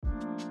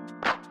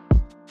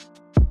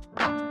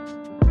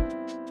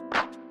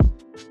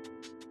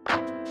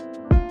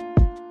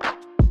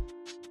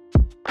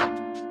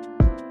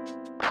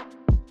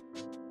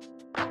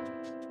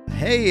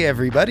Hey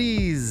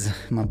everybody's,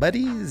 my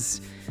buddies.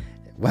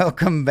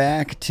 Welcome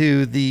back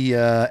to the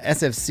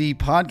SFC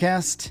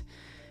podcast,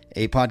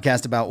 a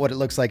podcast about what it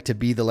looks like to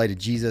be the light of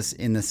Jesus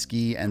in the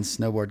ski and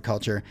snowboard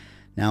culture.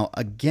 Now,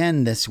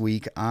 again this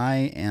week,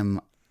 I am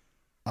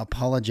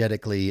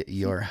apologetically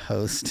your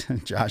host,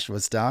 Joshua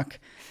Stock,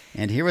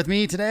 and here with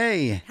me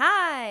today.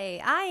 Hi,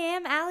 I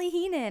am Allie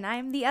Heenan.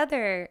 I'm the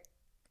other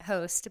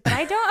host, but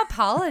I don't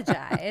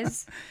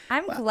apologize.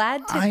 I'm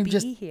glad to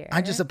be here.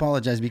 I just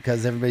apologize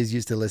because everybody's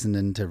used to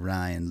listening to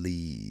Ryan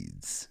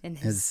Leeds and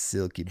his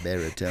silky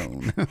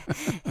baritone.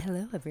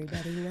 Hello,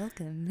 everybody.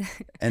 Welcome.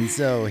 And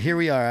so here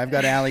we are. I've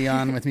got Allie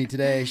on with me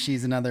today.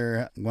 She's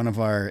another one of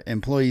our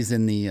employees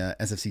in the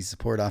SFC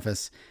support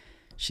office.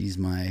 She's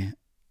my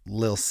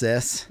lil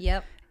sis.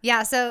 Yep.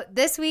 Yeah, so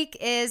this week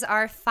is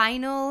our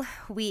final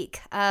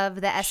week of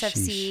the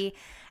SFC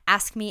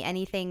Ask Me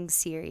Anything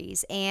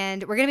series.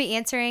 And we're going to be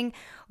answering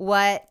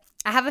what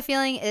I have a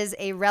feeling is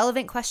a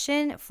relevant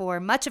question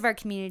for much of our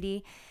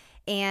community.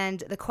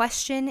 And the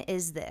question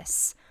is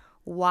this: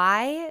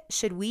 why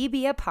should we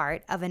be a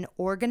part of an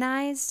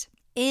organized,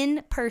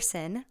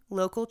 in-person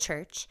local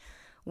church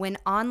when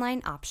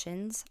online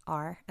options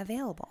are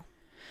available?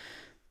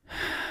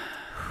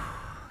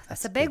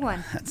 That's a big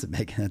one. That's a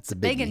big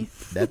one.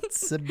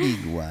 That's a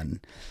big one.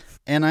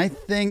 And I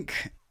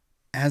think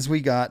as we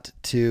got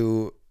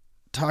to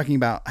talking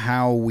about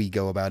how we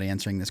go about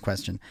answering this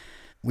question,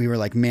 we were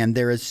like, man,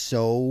 there is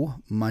so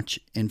much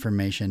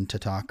information to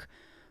talk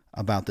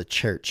about the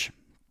church.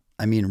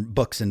 I mean,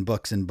 books and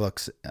books and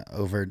books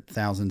over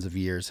thousands of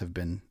years have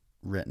been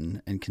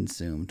written and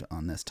consumed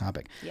on this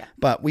topic. Yeah.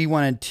 But we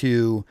wanted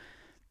to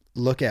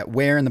look at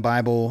where in the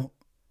Bible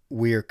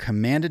we're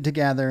commanded to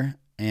gather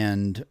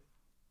and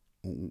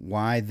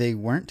why they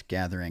weren't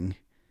gathering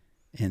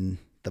in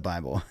the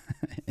Bible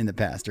in the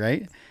past,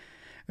 right?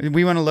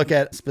 We want to look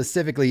at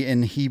specifically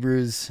in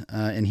Hebrews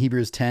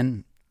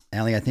 10.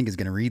 Allie, I think, is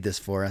going to read this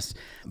for us.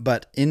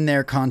 But in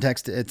their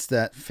context, it's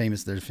there's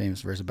a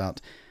famous verse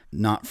about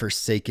not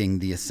forsaking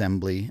the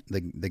assembly,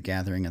 the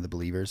gathering of the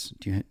believers.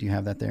 Do you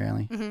have that there,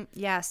 Allie? Mm-hmm.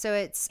 Yeah, so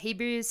it's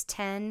Hebrews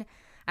 10.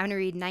 I'm going to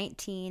read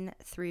 19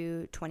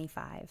 through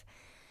 25.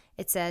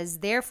 It says,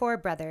 "Therefore,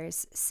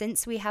 brothers,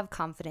 since we have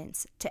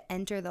confidence to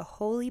enter the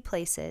holy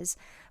places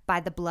by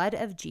the blood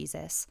of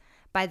Jesus,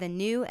 by the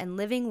new and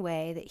living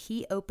way that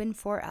he opened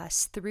for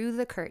us through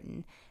the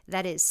curtain,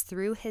 that is,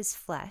 through his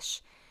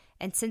flesh,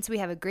 and since we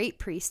have a great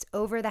priest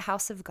over the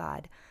house of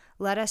God,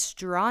 let us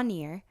draw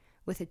near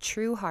with a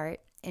true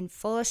heart in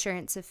full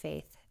assurance of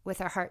faith,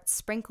 with our hearts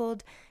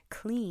sprinkled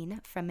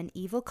clean from an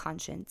evil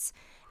conscience,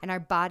 and our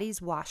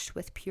bodies washed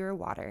with pure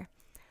water.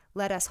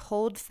 Let us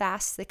hold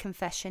fast the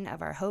confession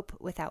of our hope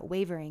without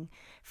wavering,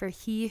 for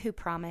he who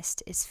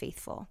promised is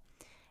faithful."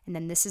 And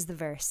then this is the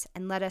verse: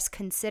 "And let us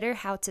consider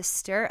how to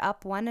stir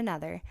up one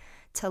another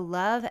to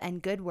love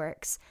and good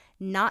works,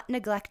 not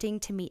neglecting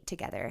to meet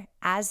together,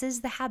 as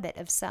is the habit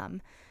of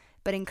some,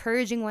 but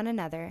encouraging one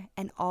another,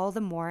 and all the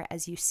more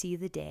as you see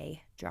the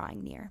day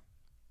drawing near."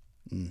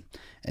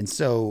 And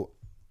so,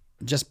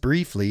 just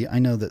briefly, I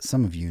know that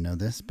some of you know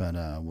this, but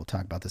we'll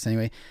talk about this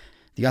anyway.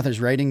 The author's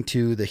writing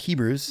to the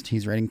Hebrews.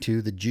 He's writing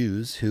to the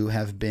Jews who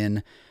have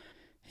been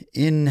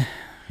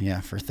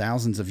for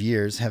thousands of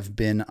years, have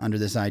been under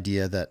this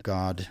idea that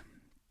God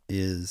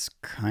is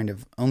kind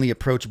of only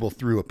approachable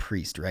through a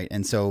priest, right?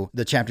 And so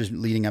the chapters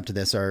leading up to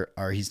this are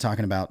he's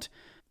talking about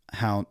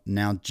how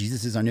now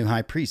Jesus is our new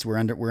high priest. We're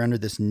under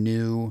this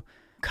new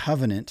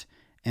covenant,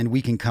 and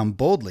we can come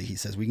boldly. He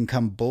says we can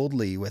come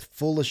boldly with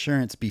full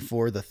assurance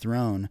before the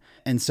throne.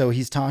 And so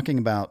he's talking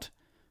about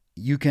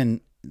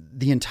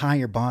the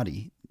entire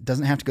body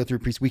doesn't have to go through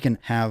a priest. We can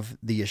have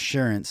the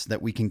assurance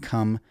that we can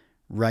come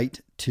right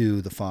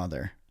to the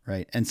Father,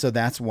 right? And so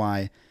that's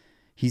why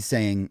he's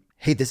saying,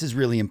 hey, this is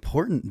really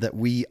important that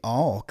we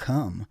all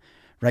come,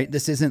 right?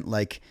 This isn't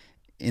like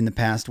in the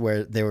past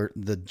where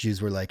the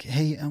Jews were like,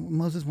 hey,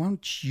 Moses, why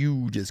don't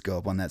you just go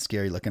up on that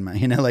scary looking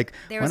mountain? Like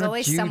there was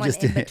always someone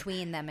in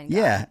between them and God.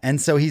 Yeah. And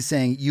so he's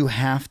saying you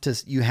have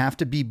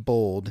to be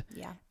bold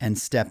and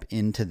step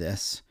into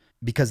this,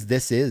 because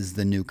this is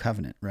the new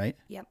covenant, right?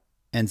 Yep.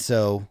 And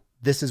so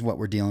this is what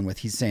we're dealing with.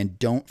 He's saying,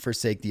 don't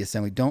forsake the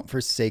assembly. Don't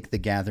forsake the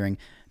gathering.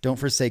 Don't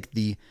forsake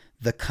the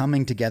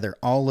coming together,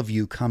 all of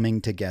you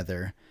coming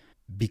together,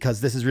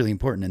 because this is really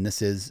important. And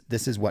this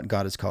is what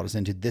God has called us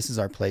into. This is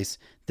our place.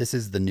 This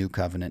is the new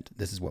covenant.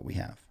 This is what we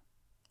have.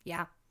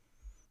 Yeah.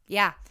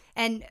 Yeah.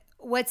 And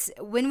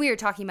when we were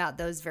talking about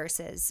those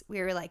verses,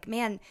 we were like,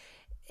 man,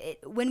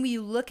 when we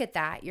look at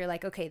that, you're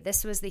like, okay,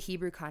 this was the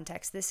Hebrew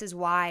context. This is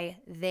why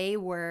they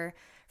were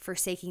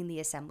forsaking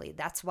the assembly.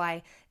 That's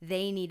why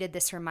they needed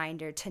this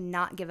reminder to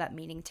not give up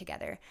meeting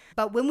together.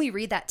 But when we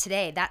read that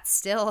today, that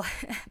still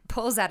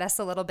pulls at us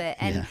a little bit.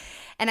 And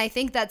I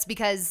think that's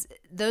because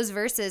those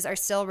verses are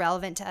still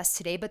relevant to us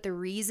today, but the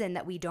reason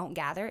that we don't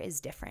gather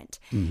is different.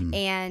 Mm-hmm.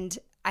 And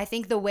I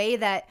think the way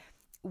that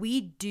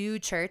we do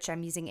church,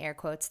 I'm using air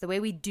quotes, the way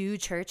we do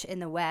church in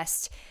the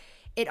West,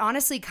 it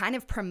honestly kind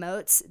of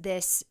promotes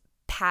this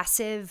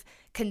passive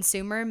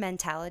consumer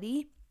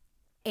mentality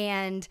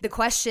And the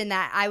question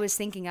that I was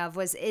thinking of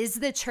was, is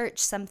the church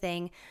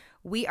something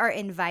we are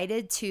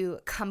invited to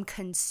come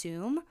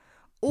consume,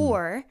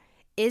 or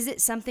is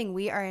it something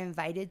we are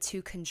invited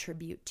to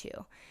contribute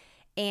to?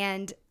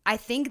 And I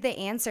think the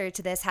answer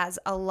to this has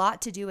a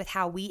lot to do with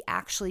how we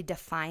actually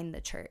define the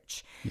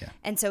church. Yeah.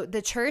 And so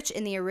the church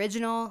in the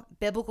original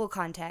biblical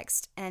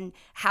context and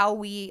how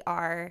we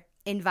are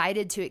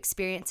invited to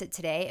experience it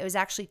today, it was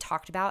actually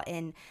talked about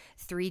in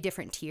 3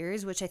 different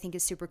tiers, which I think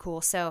is super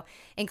cool. So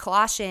in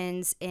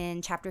Colossians,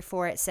 in chapter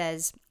 4, it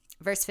says,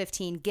 verse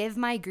 15, "Give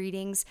my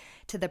greetings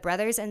to the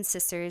brothers and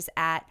sisters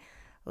at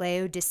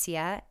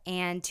Laodicea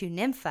and to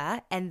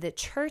Nympha and the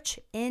church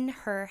in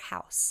her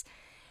house."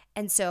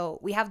 And so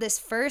we have this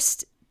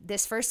first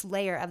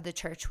layer of the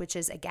church, which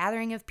is a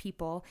gathering of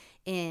people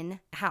in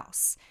a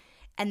house.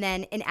 And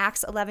then in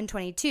Acts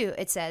 11:22,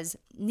 it says,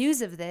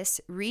 "News of this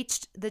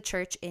reached the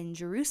church in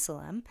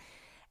Jerusalem,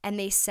 and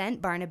they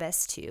sent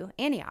Barnabas to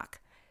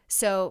Antioch."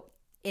 So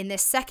in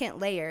this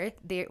second layer,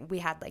 we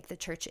had like the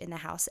church in the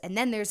house, and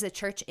then there's the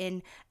church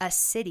in a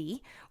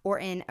city or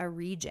in a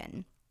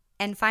region.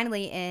 And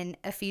finally, in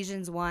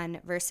Ephesians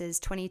 1, verses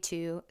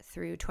 22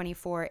 through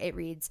 24, it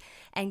reads,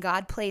 "And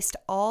God placed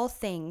all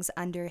things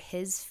under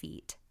his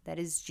feet," that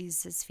is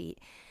Jesus' feet,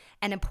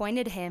 "and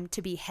appointed him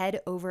to be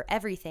head over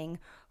everything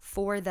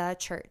for the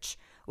church,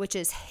 which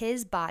is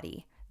his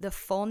body, the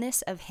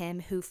fullness of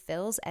him who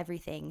fills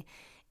everything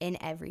in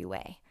every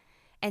way."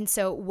 And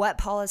so what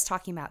Paul is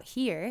talking about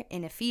here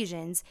in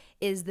Ephesians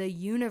is the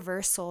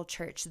universal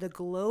church, the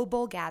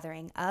global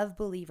gathering of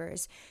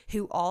believers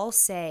who all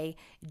say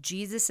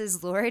Jesus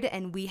is Lord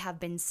and we have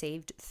been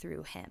saved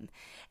through him.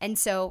 And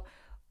so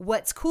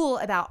what's cool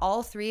about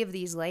all 3 of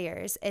these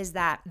layers is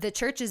that the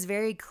church is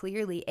very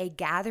clearly a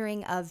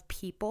gathering of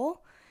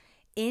people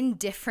in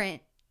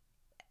different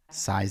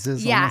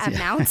sizes,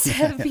 amounts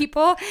of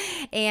people.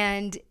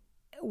 And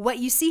what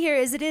you see here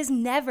is it is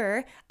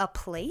never a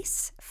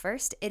place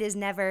first. It is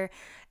never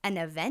an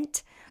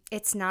event.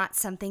 It's not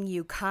something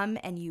you come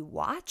and you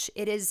watch.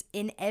 It is,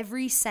 in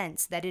every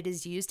sense that it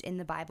is used in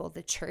the Bible,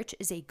 the church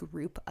is a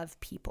group of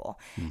people.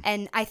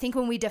 And I think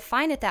when we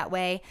define it that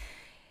way,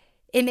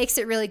 it makes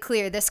it really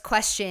clear. This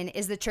question,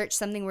 is the church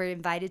something we're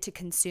invited to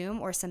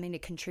consume or something to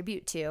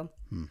contribute to?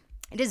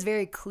 It is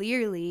very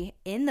clearly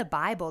in the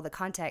Bible, the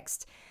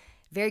context,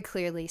 very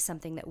clearly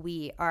something that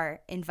we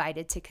are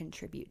invited to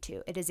contribute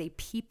to. It is a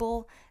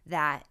people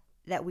that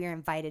we are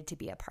invited to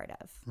be a part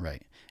of.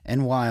 Right.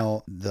 And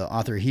while the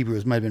author of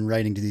Hebrews might have been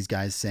writing to these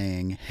guys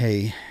saying,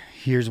 hey,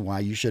 here's why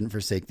you shouldn't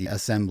forsake the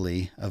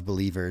assembly of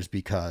believers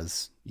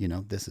because,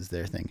 this is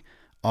their thing.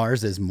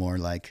 Ours is more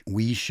like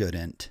we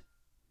shouldn't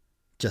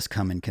just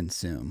come and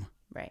consume.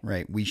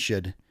 Right. We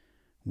should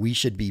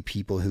be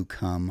people who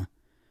come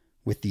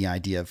with the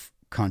idea of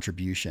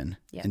contribution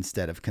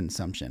instead of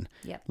consumption.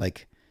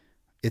 Like,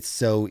 it's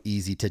so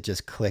easy to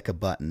just click a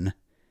button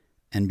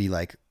and be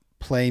like,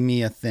 play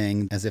me a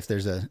thing, as if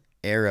there's a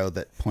arrow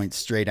that points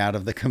straight out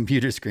of the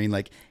computer screen,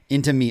 like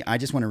into me. I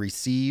just want to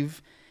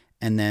receive.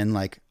 And then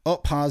like, oh,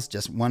 pause,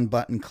 just one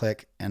button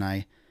click. And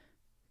I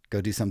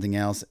go do something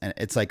else. And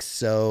it's like,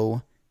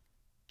 so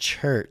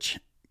church,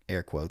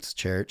 air quotes,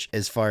 church,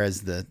 as far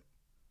as the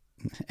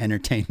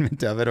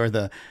entertainment of it or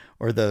the,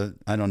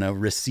 I don't know,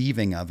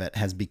 receiving of it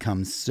has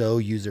become so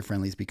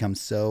user-friendly. It's become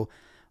so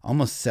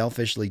almost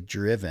selfishly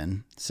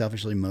driven,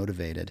 selfishly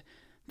motivated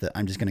that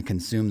I'm just going to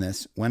consume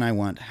this when I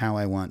want, how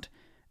I want,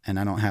 and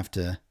I don't have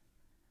to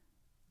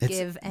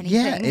give anything.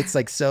 Yeah, it's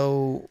like,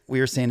 so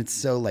we were saying it's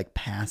so like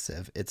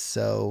passive. It's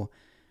so,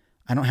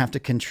 I don't have to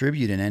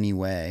contribute in any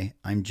way.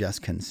 I'm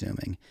just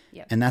consuming.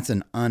 And that's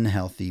an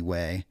unhealthy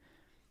way.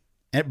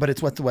 But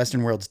it's what the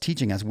Western world's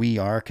teaching us. We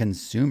are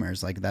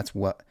consumers. Like, that's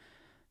what,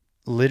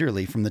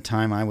 literally from the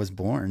time I was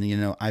born,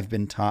 I've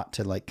been taught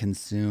to like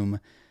consume.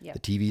 The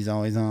TV's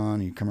always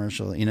on, your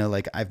commercial,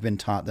 like I've been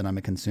taught that I'm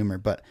a consumer,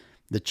 but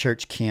the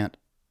church can't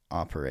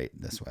operate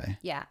this way.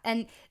 Yeah.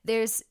 And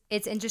it's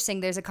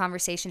interesting. There's a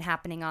conversation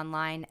happening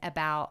online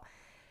about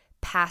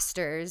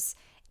pastors,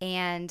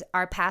 and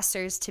are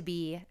pastors to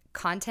be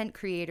content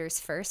creators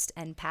first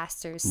and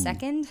pastors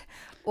second,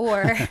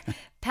 or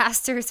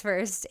pastors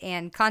first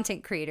and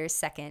content creators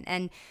second?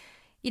 And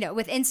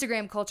with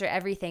Instagram culture,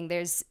 everything,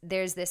 there's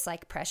this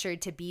like pressure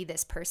to be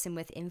this person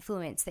with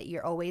influence, that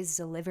you're always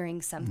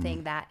delivering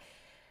something that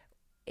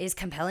is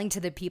compelling to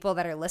the people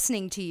that are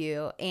listening to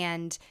you.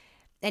 And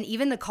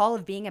even the call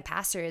of being a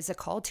pastor is a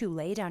call to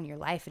lay down your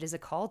life. It is a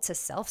call to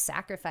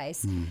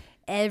self-sacrifice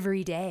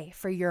every day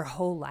for your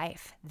whole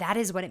life. That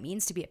is what it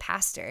means to be a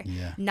pastor,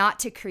 not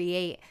to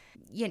create,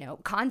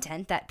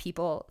 content that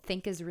people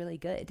think is really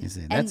good.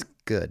 That's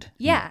good.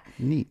 Yeah.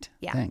 Neat.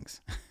 Yeah.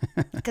 Thanks.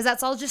 Because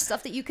that's all just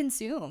stuff that you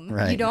consume.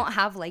 Right. You don't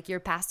have like your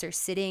pastor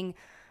sitting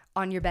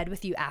on your bed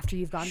with you after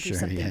you've gone through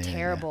something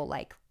terrible,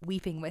 like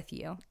weeping with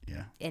you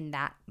in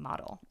that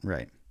model.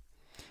 Right.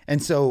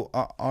 And so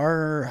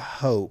our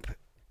hope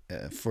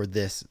for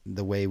this,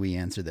 the way we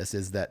answer this,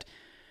 is that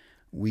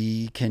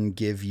we can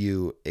give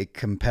you a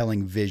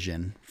compelling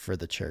vision for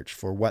the church,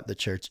 for what the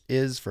church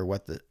is, for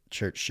what the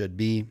church should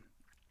be,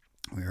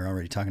 We were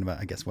already talking about,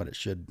 I guess, what it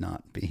should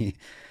not be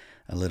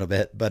a little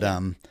bit, but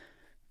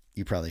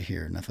you probably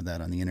hear enough of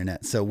that on the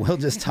internet. So we'll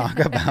just talk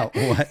about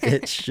what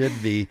it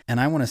should be. And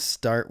I want to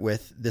start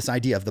with this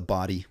idea of the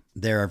body.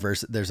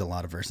 There's a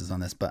lot of verses on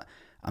this, but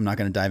I'm not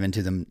going to dive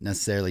into them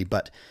necessarily.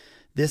 But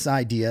this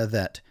idea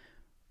that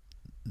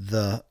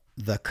the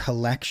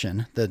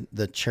collection,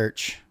 the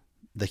church,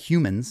 the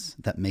humans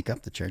that make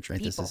up the church,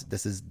 right? People.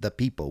 This is the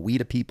people. We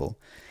the people.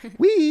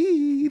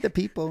 We the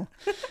people.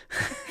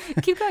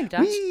 Keep going,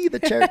 Josh. We the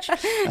church.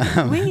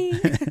 We.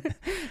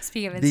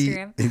 Speaking of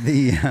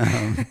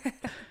Instagram.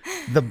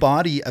 The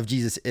body of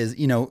Jesus is,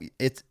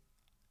 it's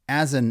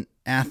as an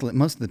athlete.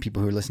 Most of the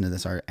people who are listening to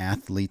this are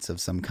athletes of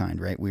some kind,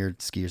 right? We're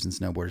skiers and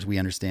snowboarders. We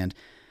understand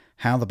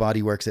how the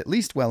body works at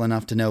least well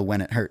enough to know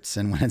when it hurts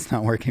and when it's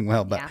not working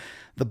well. But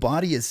the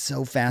body is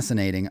so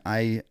fascinating.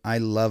 I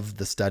love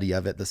the study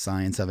of it, the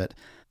science of it.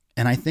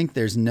 And I think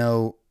it's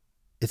no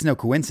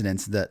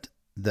coincidence that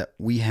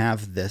we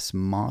have this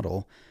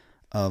model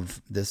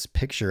of this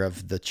picture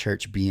of the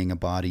church being a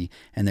body,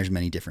 and there's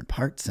many different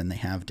parts and they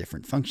have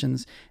different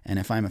functions. And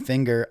if I'm a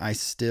finger,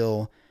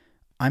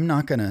 I'm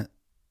not going to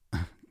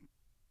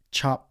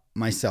chop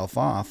myself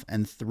off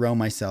and throw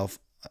myself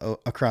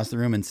across the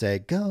room and say,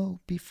 go,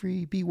 be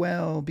free, be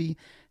well, be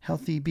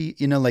healthy,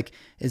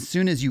 as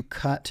soon as you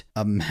cut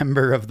a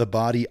member of the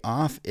body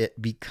off, it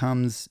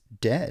becomes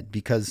dead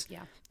because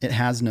it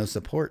has no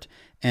support.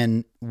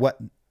 And what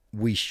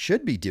we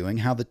should be doing,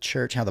 how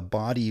the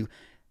body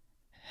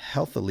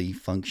healthily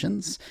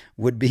functions,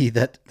 would be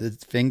that the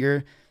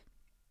finger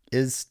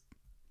is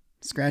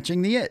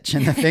scratching the itch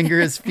and the finger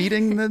is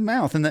feeding the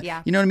mouth. And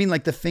you know what I mean?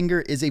 Like the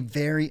finger is a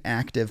very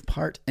active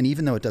part. And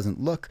even though it doesn't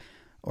look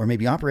or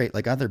maybe operate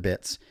like other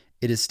bits,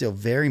 it is still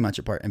very much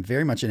a part and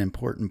very much an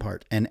important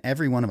part. And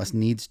every one of us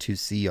needs to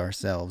see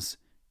ourselves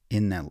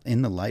in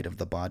the light of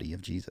the body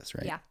of Jesus,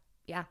 right?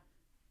 Yeah.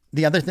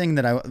 The other thing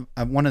that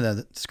one of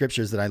the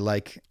scriptures that I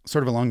like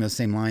sort of along those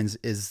same lines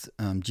is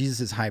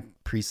Jesus' high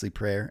priestly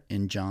prayer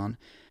in John.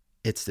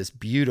 It's this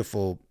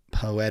beautiful,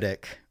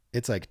 poetic,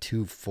 it's like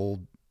 2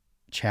 full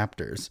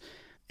chapters.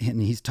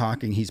 And he's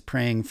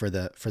praying for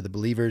the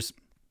believers.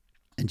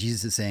 And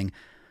Jesus is saying,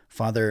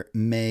 Father,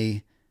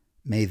 may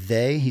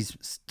they,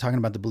 he's talking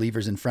about the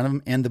believers in front of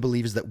him and the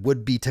believers that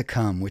would be to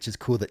come, which is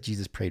cool that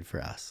Jesus prayed for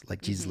us.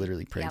 Like Jesus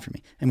literally prayed for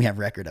me. And we have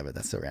record of it.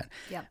 That's so rad.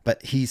 Yep.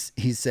 But he's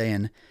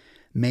saying,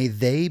 may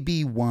they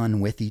be one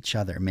with each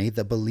other. May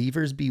the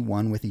believers be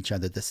one with each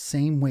other the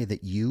same way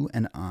that you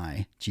and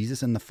I,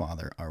 Jesus and the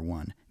Father, are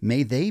one.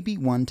 May they be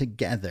one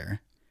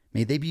together.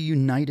 May they be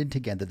united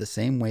together the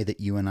same way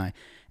that you and I.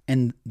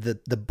 And the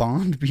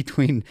bond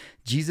between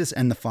Jesus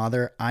and the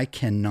Father, I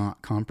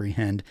cannot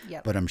comprehend,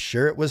 but I'm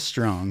sure it was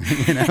strong,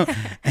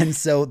 And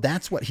so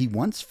that's what he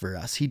wants for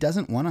us. He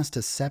doesn't want us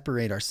to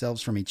separate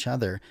ourselves from each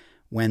other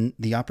when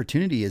the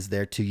opportunity is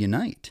there to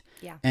unite.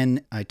 Yeah.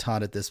 And I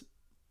taught at this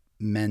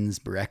men's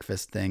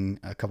breakfast thing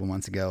a couple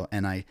months ago,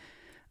 and I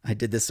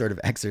did this sort of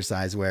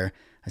exercise where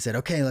I said,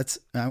 okay,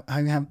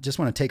 I just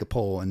want to take a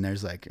poll, and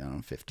there's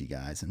 50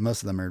 guys, and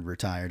most of them are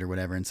retired or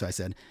whatever. And so I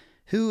said,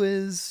 who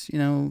is,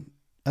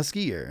 a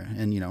skier?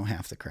 And,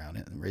 half the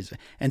crowd raised.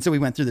 And so we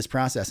went through this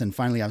process, and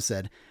finally I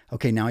said,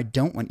 okay, now I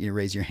don't want you to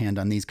raise your hand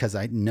on these because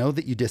I know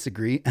that you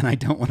disagree and I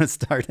don't want to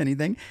start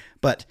anything,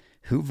 but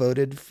who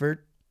voted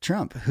for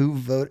Trump?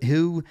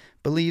 Who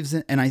believes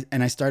in,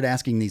 and I started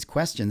asking these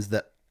questions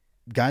that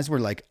guys were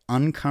like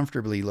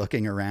uncomfortably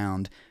looking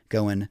around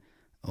going,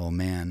 oh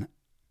man,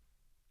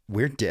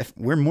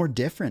 we're more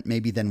different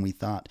maybe than we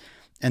thought.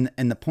 And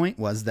the point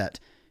was that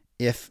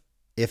if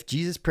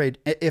Jesus prayed,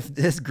 if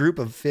this group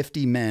of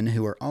 50 men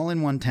who are all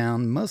in one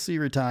town, mostly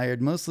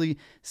retired, mostly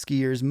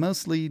skiers,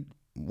 mostly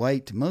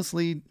white,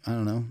 mostly, I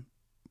don't know,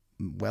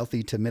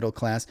 wealthy to middle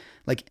class,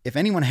 like if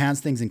anyone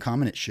has things in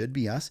common, it should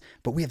be us.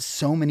 But we have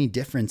so many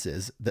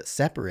differences that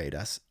separate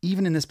us,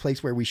 even in this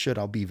place where we should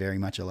all be very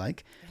much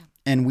alike. Yeah.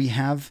 And we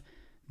have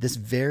this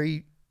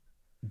very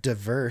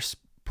diverse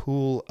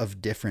pool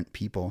of different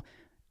people,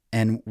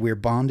 and we're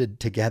bonded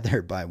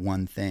together by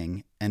one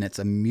thing, and it's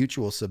a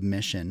mutual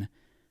submission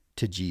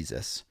to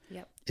Jesus.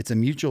 Yep. It's a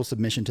mutual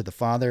submission to the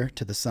Father,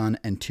 to the Son,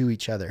 and to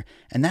each other.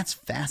 And that's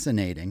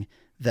fascinating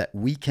that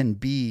we can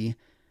be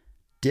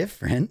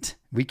different.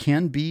 We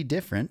can be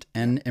different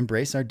and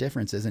embrace our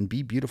differences and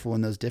be beautiful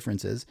in those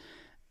differences,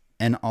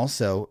 and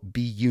also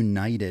be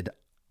united,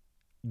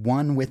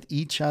 one with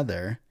each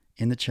other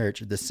in the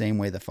church the same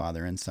way the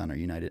Father and Son are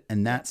united.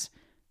 And that's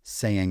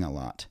saying a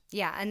lot.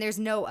 Yeah. And there's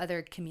no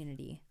other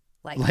community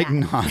like that.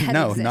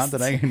 Not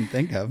that I can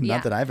think of,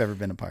 not that I've ever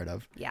been a part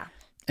of. Yeah.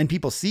 And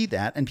people see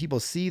that, and people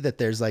see that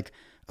there's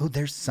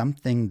there's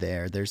something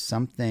there. There's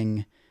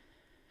something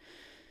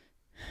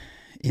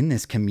in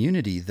this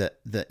community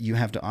that you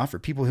have to offer.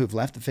 People who've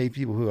left the faith,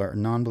 people who are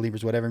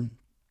non-believers, whatever.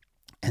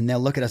 And they'll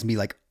look at us and be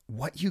like,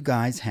 what you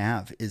guys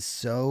have is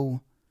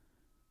so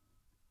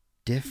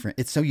different.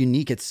 It's so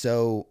unique. It's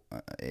so,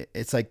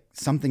 it's like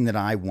something that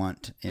I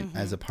want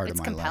as a part of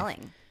my compelling.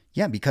 life.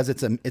 Yeah, because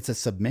it's a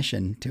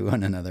submission to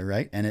one another,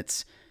 right? And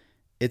it's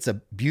a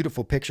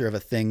beautiful picture of a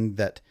thing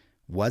that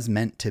was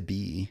meant to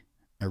be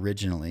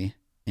originally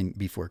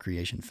before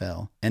creation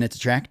fell. And it's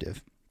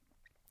attractive.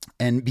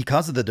 And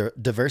because of the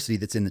diversity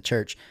that's in the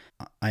church,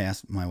 I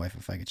asked my wife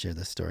if I could share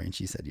this story, and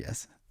she said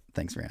yes.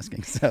 Thanks for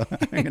asking. So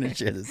I'm going to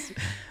share this.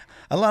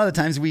 A lot of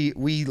the times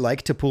we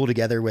like to pull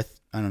together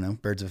with, I don't know,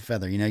 birds of a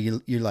feather. You know,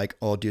 you're like,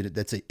 oh, dude,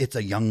 it's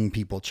a young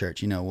people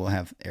church. You know, we'll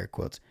have air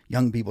quotes,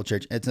 young people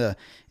church. It's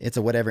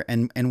a whatever.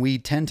 And we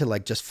tend to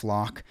like just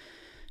flock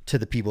to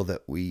the people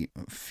that we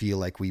feel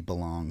like we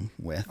belong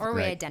with. Or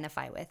we right?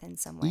 identify with in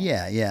some way.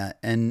 Yeah.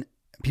 And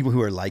people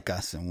who are like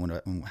us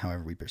and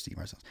however we perceive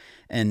ourselves.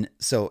 And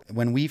so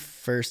when we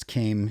first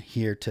came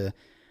here to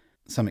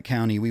Summit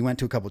County, we went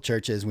to a couple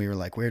churches. We were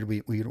like, where do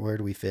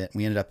we fit?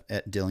 We ended up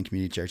at Dillon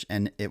Community Church.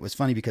 And it was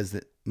funny because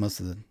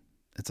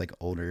it's like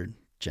older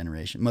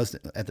generation.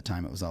 At the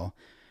time it was all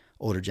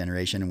older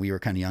generation. And we were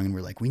kind of young and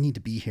we're like, we need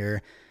to be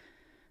here.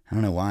 I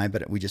don't know why,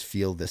 but we just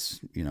feel this,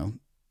 you know,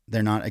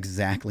 they're not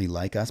exactly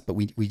like us, but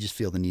we just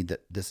feel the need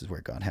that this is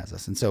where God has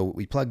us. And so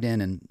we plugged in,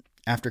 and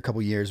after a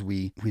couple of years,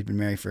 we'd been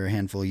married for a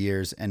handful of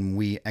years, and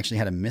we actually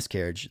had a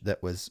miscarriage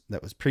that was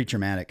pretty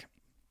traumatic.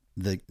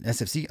 The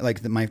SFC,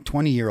 like my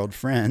 20-year-old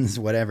friends,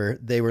 whatever,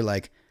 they were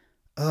like,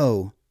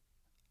 oh,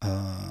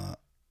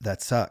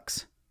 that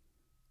sucks.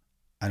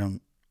 I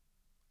don't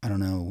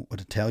know what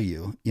to tell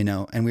you, you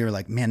know? And we were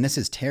like, man, this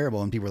is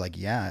terrible. And people were like,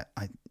 yeah,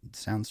 it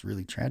sounds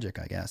really tragic,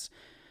 I guess.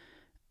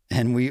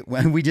 And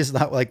we just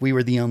thought like we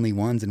were the only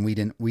ones, and we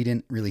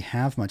didn't really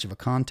have much of a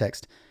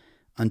context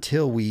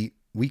until we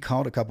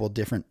called a couple of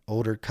different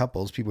older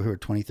couples, people who are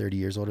 20, 30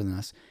 years older than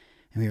us.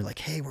 And we were like,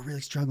 hey, we're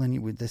really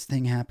struggling with this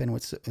thing happen.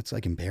 It's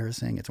like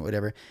embarrassing. It's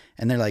whatever.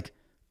 And they're like,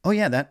 oh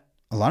yeah, that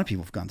a lot of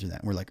people have gone through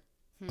that. And we're like,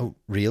 oh,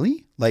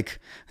 really? Like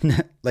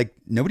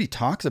nobody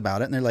talks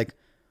about it. And they're like,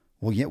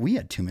 well, yeah, we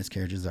had 2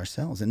 miscarriages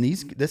ourselves. And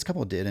this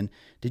couple did. And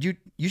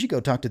you should go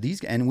talk to these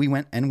guys. And we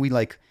went and we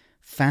like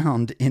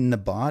found in the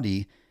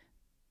body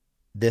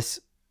this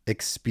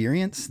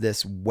experience,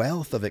 this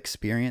wealth of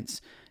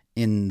experience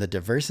in the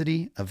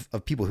diversity of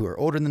people who are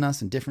older than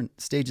us in different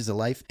stages of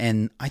life.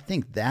 And I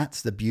think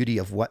that's the beauty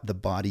of what the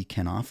body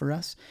can offer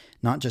us,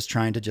 not just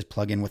trying to just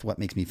plug in with what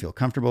makes me feel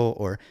comfortable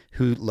or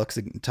who looks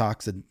and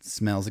talks and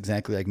smells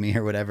exactly like me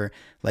or whatever.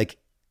 Like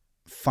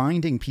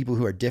finding people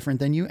who are different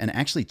than you and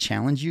actually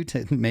challenge you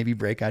to maybe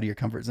break out of your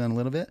comfort zone a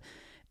little bit.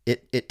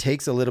 It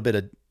takes a little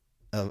bit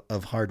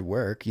of hard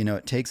work. You know,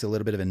 it takes a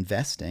little bit of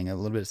investing, a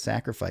little bit of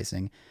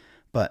sacrificing,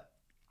 but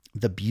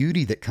the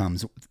beauty that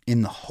comes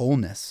in the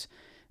wholeness.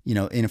 You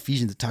know, in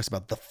Ephesians, it talks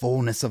about the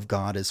fullness of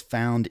God is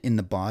found in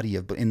the body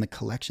in the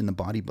collection, the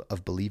body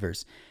of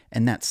believers.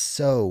 And that's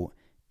so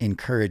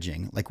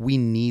encouraging. Like we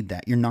need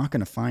that. You're not going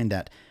to find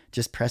that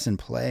just press and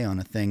play on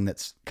a thing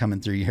that's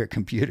coming through your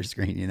computer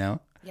screen, you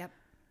know? Yep.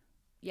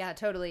 Yeah,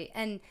 totally.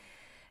 And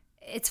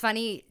it's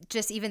funny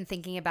just even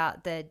thinking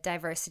about the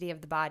diversity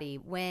of the body.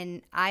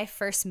 When I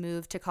first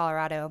moved to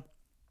Colorado,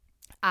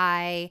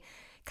 I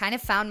kind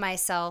of found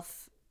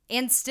myself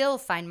and still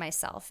find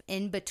myself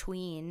in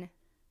between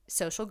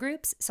social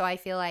groups. So I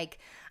feel like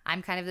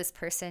I'm kind of this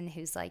person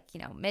who's like,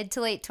 you know, mid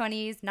to late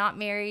 20s, not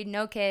married,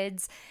 no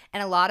kids.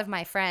 And a lot of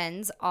my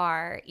friends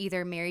are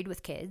either married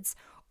with kids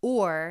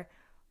or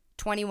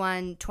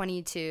 21,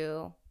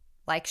 22,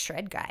 like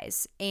shred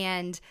guys.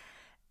 And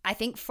I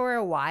think for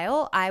a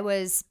while I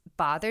was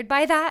bothered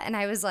by that. And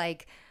I was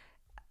like,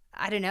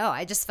 I don't know.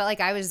 I just felt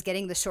like I was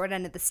getting the short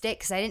end of the stick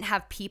because I didn't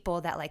have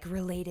people that like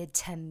related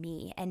to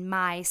me and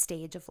my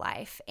stage of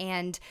life.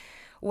 And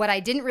what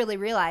I didn't really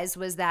realize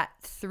was that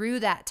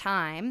through that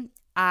time,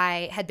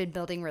 I had been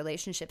building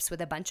relationships with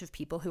a bunch of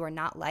people who are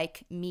not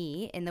like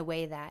me in the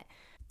way that,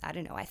 I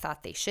don't know, I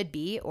thought they should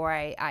be or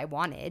I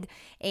wanted.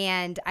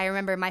 And I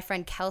remember my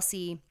friend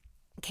Kelsey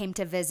came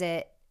to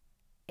visit,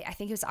 I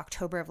think it was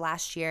October of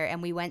last year,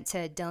 and we went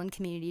to Dillon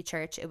Community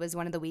Church. It was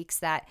one of the weeks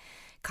that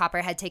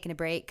Copper had taken a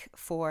break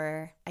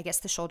for, I guess,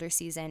 the shoulder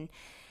season.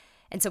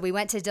 And so we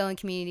went to Dillon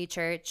Community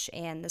Church,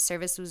 and the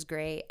service was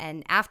great.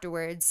 And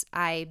afterwards,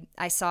 I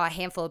saw a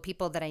handful of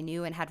people that I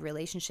knew and had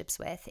relationships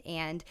with,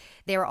 and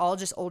they were all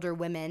just older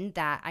women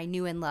that I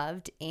knew and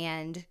loved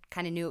and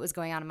kind of knew what was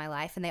going on in my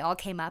life. And they all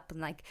came up,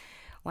 and like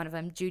one of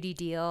them, Judy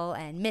Deal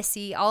and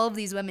Missy, all of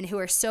these women who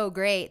are so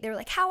great. They were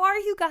like, how are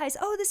you guys?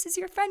 Oh, this is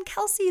your friend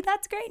Kelsey.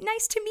 That's great.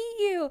 Nice to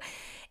meet you.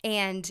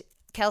 And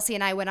Kelsey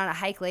and I went on a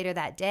hike later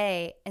that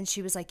day, and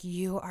she was like,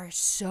 you are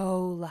so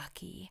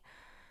lucky.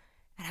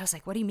 And I was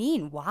like, what do you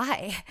mean?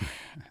 Why?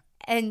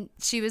 And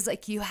she was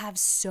like, you have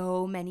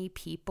so many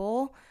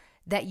people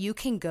that you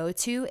can go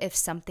to if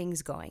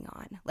something's going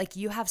on. Like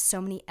you have so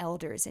many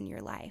elders in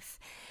your life.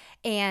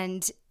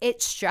 And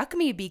it struck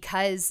me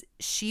because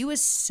she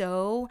was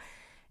so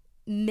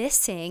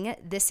missing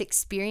this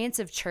experience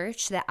of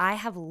church that I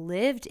have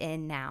lived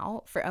in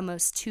now for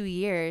almost 2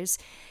 years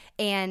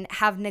and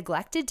have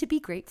neglected to be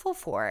grateful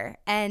for.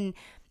 And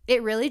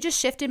it really just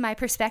shifted my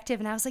perspective.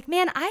 And I was like,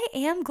 man, I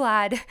am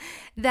glad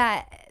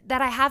that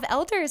I have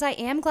elders. I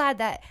am glad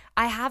that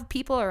I have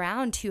people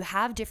around who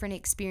have different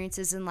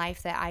experiences in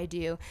life that I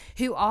do,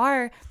 who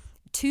are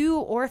 2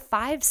 or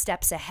 5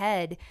 steps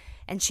ahead.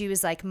 And she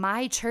was like,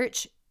 my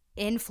church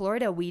in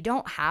Florida, we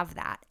don't have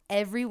that.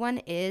 Everyone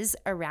is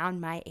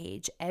around my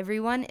age.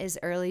 Everyone is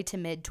early to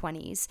mid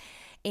 20s.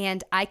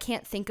 And I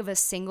can't think of a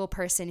single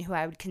person who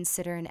I would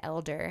consider an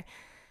elder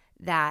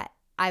that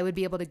I would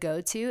be able to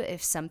go to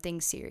if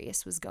something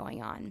serious was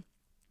going on.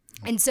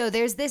 And so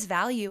there's this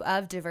value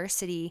of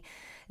diversity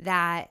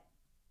that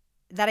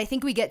I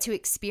think we get to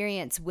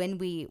experience when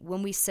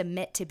we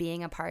submit to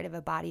being a part of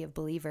a body of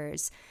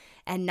believers,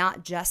 and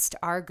not just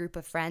our group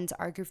of friends,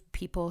 our group of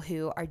people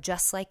who are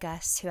just like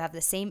us, who have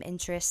the same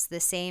interests, the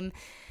same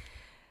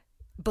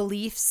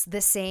beliefs,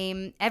 the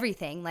same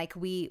everything. Like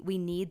we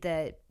need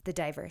the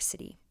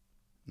diversity.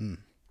 Mm.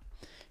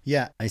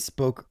 Yeah, I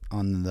spoke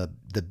on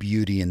the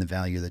beauty and the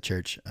value of the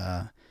church.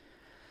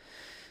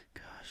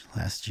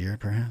 Last year,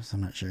 perhaps,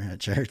 I'm not sure, at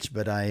church,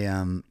 but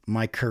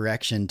my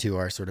correction to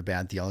our sort of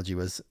bad theology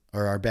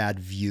or our bad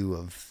view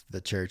of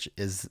the church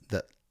is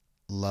that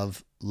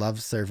love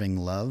serving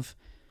love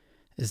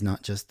is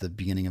not just the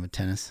beginning of a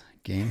tennis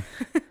game.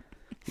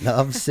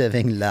 Love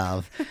serving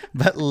love,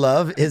 but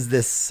love is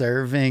this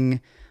serving.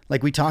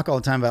 Like we talk all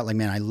the time about, like,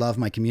 man, I love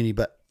my community,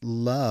 but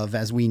love,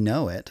 as we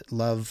know it,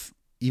 love,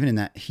 even in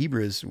that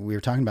Hebrews we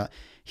were talking about,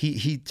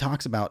 he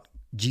talks about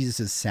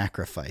Jesus's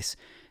sacrifice.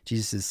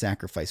 Jesus'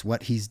 sacrifice,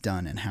 what he's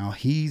done, and how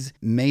he's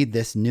made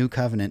this new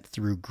covenant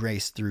through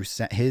grace, through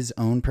his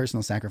own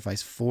personal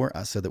sacrifice for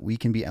us so that we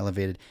can be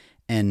elevated.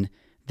 And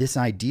this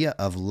idea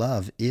of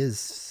love is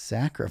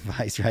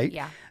sacrifice, right?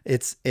 Yeah.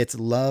 It's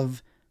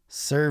love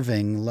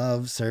serving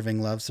love.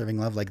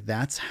 Like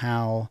that's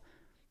how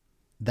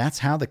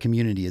the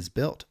community is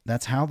built.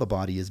 That's how the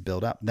body is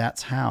built up.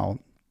 That's how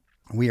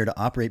we are to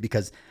operate,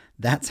 because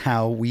that's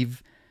how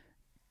we've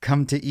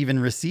come to even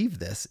receive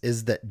this,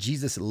 is that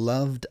Jesus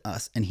loved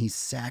us and he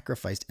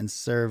sacrificed and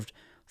served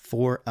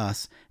for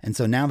us. And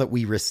so now that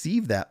we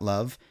receive that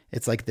love,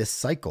 it's like this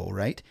cycle,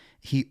 right?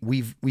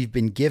 We've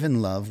been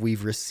given love,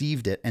 we've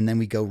received it, and then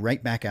we go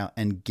right back out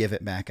and give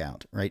it back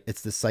out, right?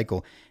 It's this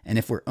cycle. And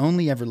if we're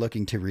only ever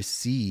looking to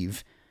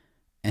receive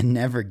and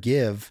never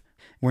give,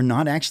 we're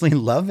not actually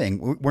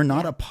loving. We're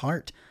not a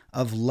part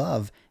of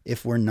love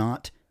if we're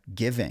not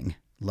giving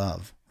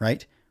love,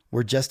 right?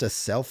 We're just a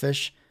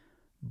selfish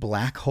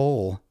black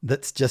hole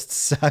that's just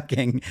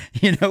sucking.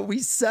 We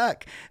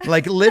suck.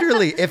 Like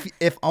literally,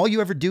 if all you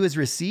ever do is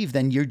receive,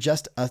 then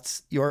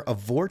you're a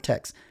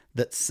vortex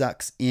that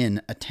sucks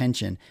in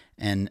attention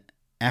and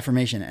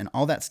affirmation and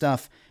all that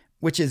stuff,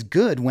 which is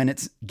good when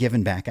it's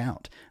given back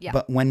out. Yeah.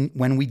 But when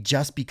we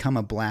just become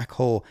a black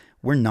hole,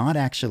 we're not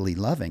actually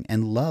loving.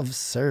 And love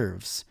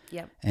serves.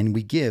 Yep. And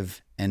we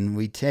give and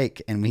we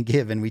take and we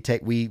give and we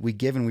take. We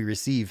give and we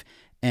receive.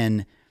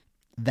 And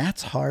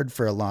that's hard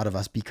for a lot of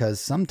us, because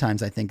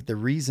sometimes I think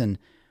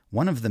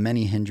one of the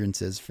many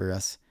hindrances for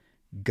us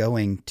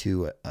going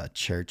to a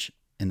church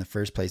in the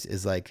first place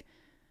is like,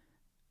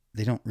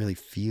 they don't really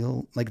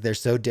feel like they're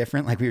so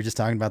different. Like we were just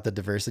talking about the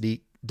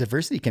diversity.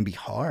 Diversity can be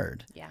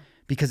hard. Yeah.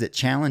 Because it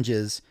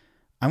challenges,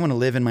 I want to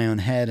live in my own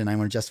head and I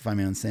want to justify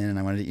my own sin. And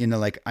I want to,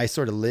 like I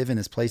sort of live in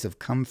this place of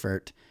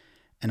comfort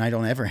and I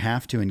don't ever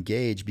have to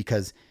engage,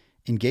 because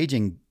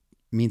engaging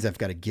means I've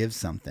got to give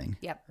something,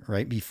 yep,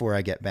 right, before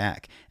I get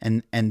back.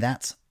 And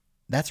that's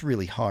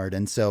really hard.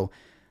 And so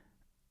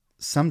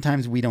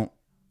sometimes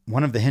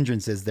one of the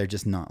hindrances, they're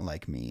just not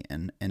like me,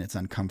 and it's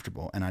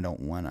uncomfortable and I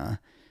don't want to,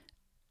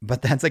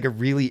 but that's like a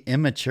really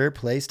immature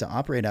place to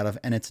operate out of.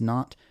 And it's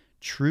not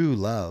true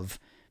love,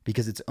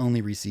 because it's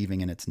only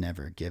receiving and it's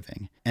never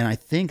giving. And I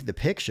think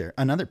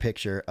another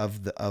picture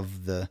of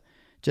the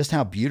just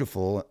how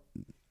beautiful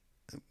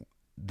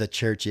the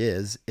church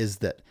is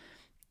that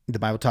the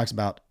Bible talks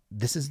about,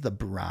 this is the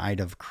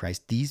bride of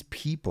Christ. These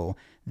people,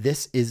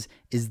 this is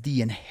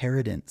the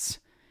inheritance.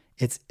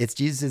 It's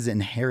Jesus'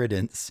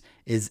 inheritance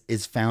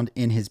is found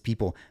in his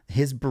people,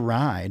 his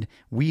bride.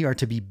 We are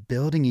to be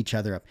building each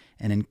other up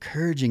and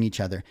encouraging each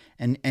other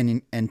and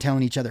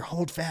telling each other,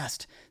 hold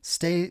fast,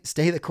 stay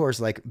the course,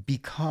 like,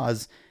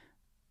 because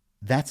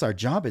that's our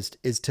job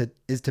is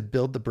to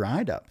build the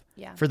bride up,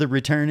 yeah, for the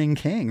returning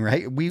king,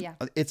 right?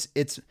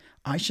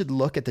 I should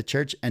look at the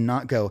church and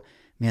not go,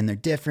 man, they're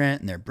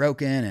different and they're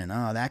broken, and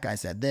that guy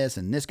said this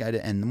and this guy did,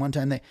 and one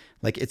time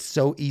it's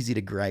so easy to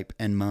gripe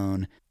and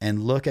moan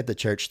and look at the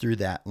church through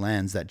that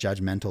lens, that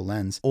judgmental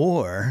lens.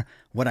 Or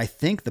what I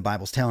think the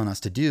Bible's telling us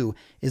to do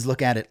is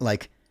look at it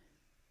like,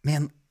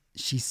 man,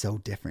 she's so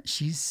different.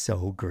 She's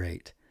so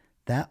great.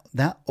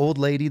 That old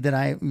lady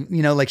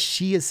that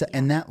she is,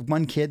 and that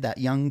one kid, that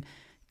young,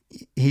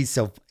 it's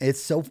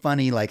so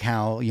funny, like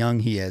how young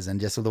he is, and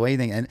just the way he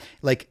thinks, and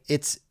like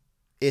it's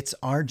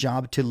our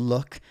job to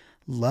look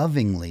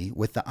lovingly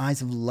with the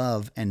eyes of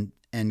love and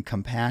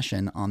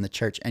compassion on the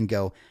church and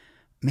go,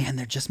 man,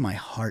 they're just my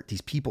heart.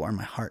 These people are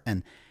my heart.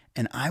 And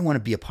I want to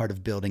be a part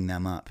of building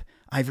them up.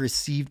 I've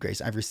received grace.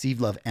 I've received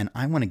love, and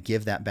I want to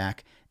give that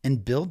back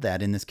and build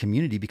that in this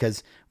community,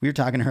 because we were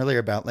talking earlier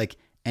about like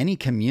any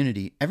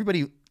community,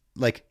 everybody,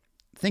 like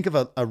think of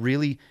a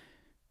really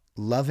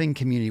loving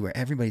community where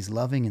everybody's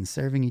loving and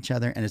serving each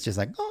other. And it's just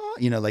like,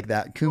 like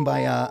that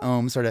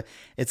kumbaya sort of,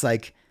 it's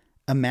like,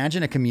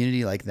 imagine a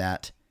community like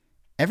that.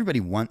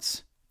 Everybody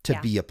wants to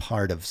be a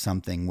part of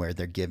something where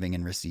they're giving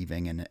and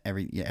receiving and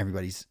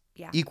everybody's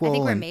equal. I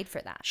think we're made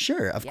for that.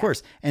 Sure, of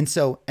course. And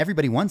so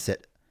everybody wants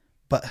it,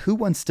 but who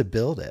wants to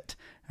build it,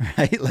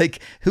 right?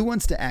 Like who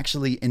wants to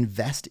actually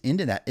invest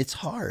into that? It's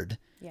hard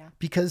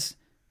because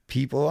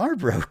people are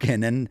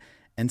broken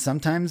and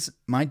sometimes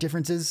my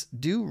differences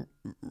do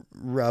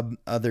rub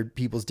other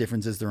people's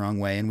differences the wrong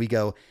way. And we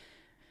go,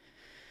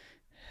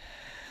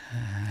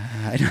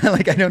 I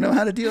don't know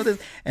how to deal with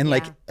this. And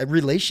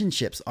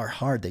relationships are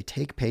hard. They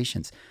take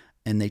patience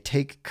and they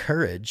take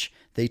courage.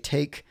 They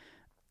take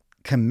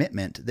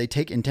commitment. They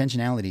take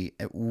intentionality.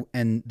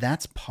 And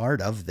that's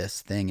part of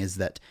this thing, is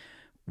that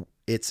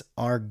it's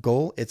our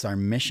goal. It's our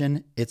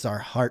mission. It's our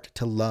heart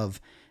to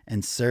love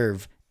and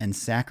serve and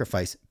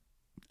sacrifice,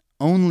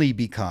 only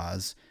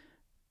because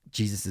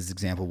Jesus'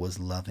 example was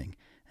loving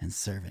and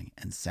serving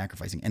and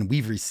sacrificing. And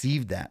we've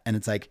received that. And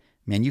it's like,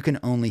 man, you can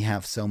only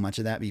have so much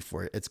of that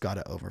before it's got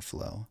to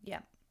overflow. Yeah.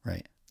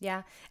 Right.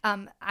 Yeah.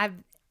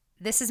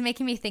 This is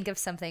making me think of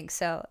something.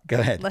 So go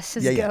ahead. Let's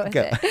just go with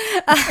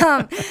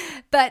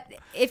it. But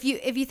if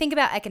you think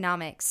about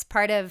economics,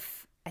 part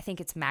of, I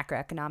think it's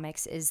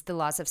macroeconomics, is the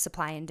laws of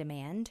supply and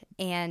demand.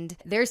 And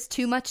there's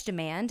too much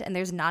demand and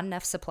there's not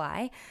enough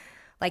supply.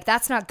 Like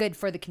that's not good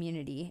for the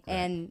community.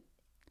 Right.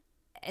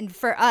 And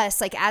for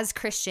us, like as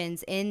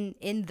Christians in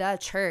the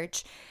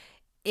church,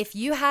 if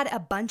you had a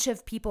bunch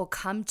of people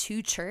come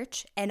to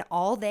church and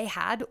all they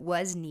had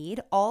was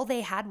need, all they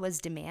had was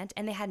demand,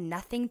 and they had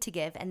nothing to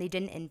give and they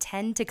didn't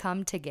intend to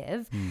come to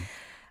give,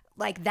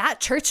 like that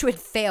church would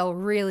fail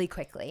really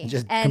quickly.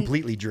 Just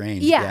completely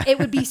drained. Yeah, it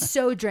would be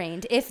so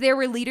drained. If there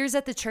were leaders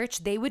at the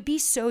church, they would be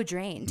so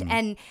drained.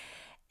 And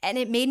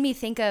it made me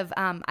think of,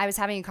 I was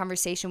having a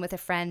conversation with a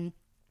friend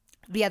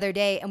the other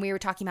day, and we were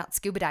talking about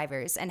scuba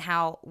divers and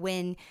how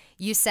when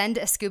you send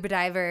a scuba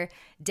diver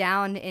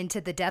down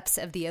into the depths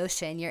of the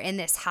ocean, you're in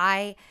this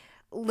high,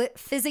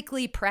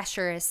 physically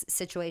pressurous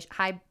situation.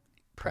 High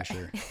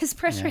pressure. Is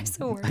pressurous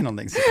a word? I don't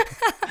think so.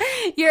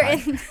 You're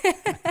in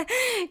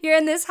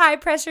this high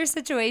pressure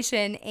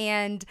situation,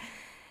 and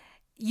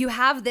you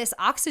have this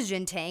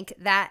oxygen tank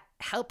that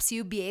helps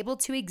you be able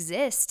to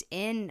exist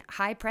in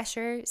high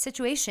pressure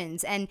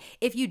situations. And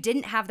if you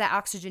didn't have that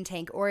oxygen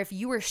tank, or if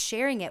you were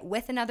sharing it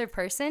with another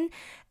person,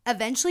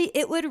 eventually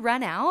it would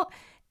run out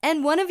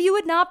and one of you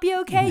would not be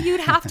okay. You'd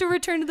have to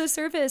return to the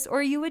surface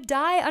or you would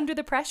die under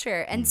the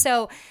pressure. And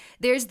so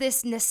there's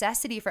this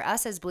necessity for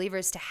us as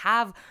believers to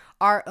have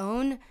our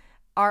own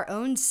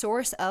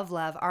source of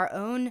love, our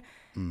own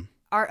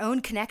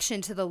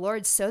connection to the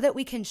Lord, so that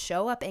we can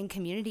show up in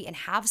community and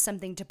have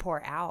something to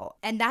pour out.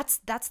 And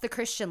that's the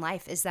Christian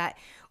life, is that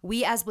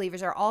we as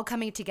believers are all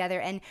coming together,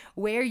 and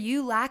where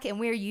you lack and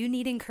where you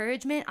need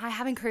encouragement, I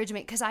have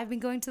encouragement because I've been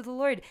going to the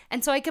Lord.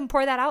 And so I can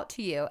pour that out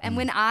to you. And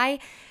when I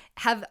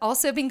have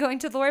also been going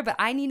to the Lord, but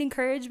I need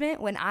encouragement,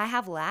 when I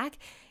have lack,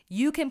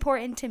 you can pour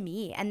into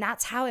me. And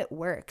that's how it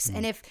works.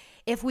 And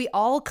if we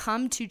all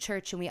come to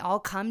church and we all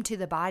come to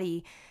the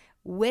body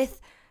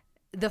with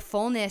the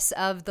fullness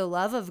of the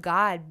love of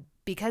God,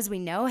 because we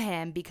know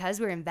him,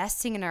 because we're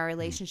investing in our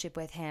relationship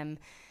with him,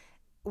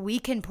 we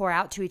can pour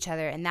out to each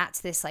other. And that's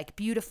this like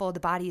beautiful, the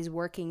body is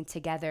working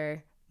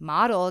together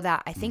model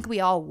that I think we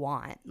all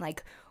want.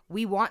 Like,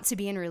 we want to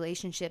be in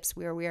relationships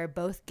where we are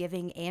both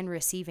giving and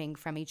receiving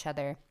from each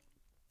other.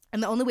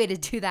 And the only way to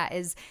do that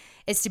is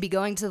to be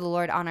going to the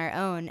Lord on our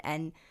own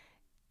and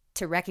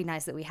to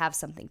recognize that we have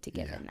something to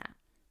give in that.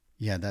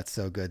 Yeah, that's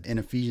so good. In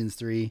Ephesians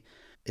 3,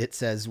 it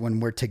says when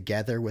we're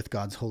together with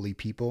God's holy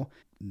people,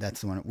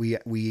 that's the one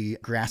we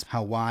grasp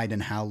how wide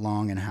and how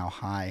long and how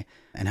high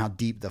and how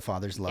deep the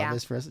Father's love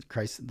is for us,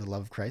 Christ, the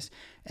love of Christ.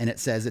 And it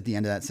says at the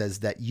end of that, says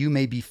that you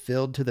may be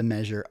filled to the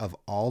measure of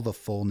all the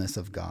fullness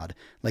of God.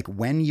 Like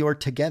when you're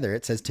together,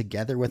 it says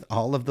together with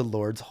all of the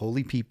Lord's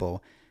holy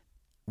people,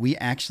 we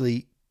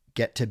actually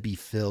get to be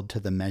filled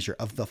to the measure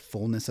of the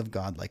fullness of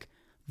God. Like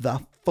the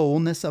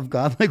fullness of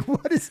God. Like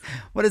what does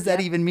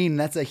that even mean?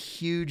 That's a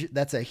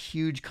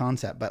huge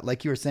concept. But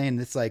like you were saying,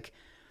 it's like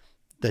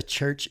the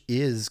church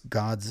is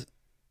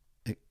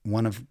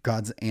one of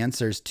God's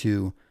answers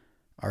to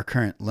our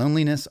current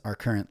loneliness, our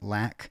current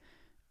lack.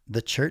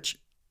 The church,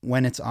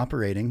 when it's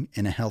operating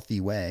in a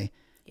healthy way,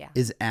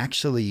 is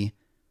actually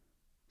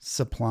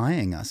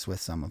supplying us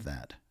with some of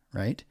that,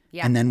 right?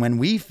 Yeah. And then when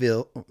we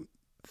feel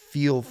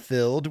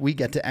filled, we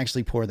get to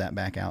actually pour that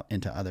back out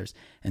into others.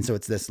 And so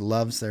it's this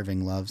love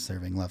serving.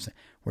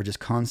 We're just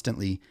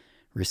constantly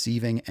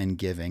receiving and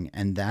giving.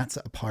 And that's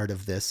a part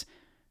of this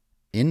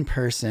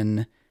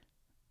in-person,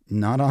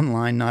 not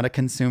online, not a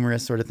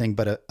consumerist sort of thing,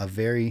 but a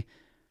very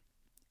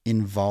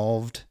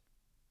involved,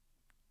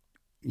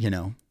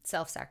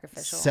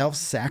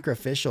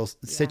 self-sacrificial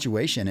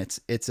situation.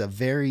 It's a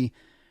very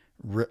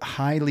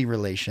highly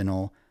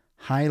relational,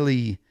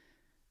 highly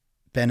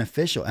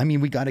beneficial. I mean,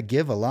 we got to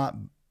give a lot,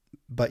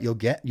 but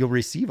you'll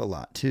receive a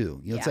lot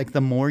too. It's like the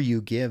more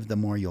you give, the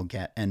more you'll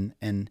get.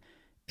 And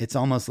it's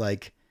almost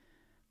like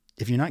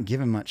if you're not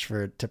given much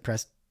to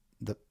press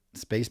the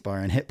space bar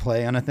and hit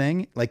play on a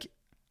thing, like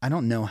I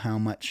don't know how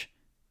much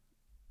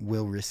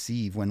will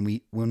receive when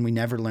we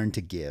never learn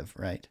to give,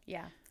 right?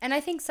 Yeah. And I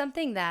think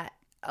something that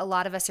a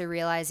lot of us are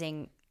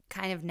realizing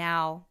kind of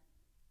now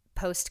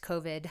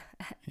post-COVID,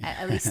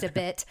 at least a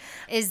bit,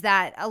 is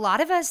that a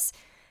lot of us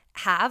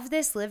have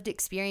this lived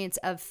experience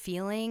of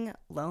feeling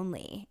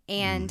lonely.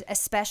 And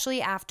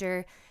especially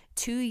after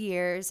 2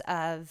 years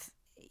of,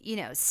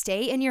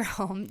 stay in your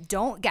home,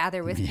 don't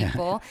gather with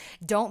people,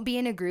 don't be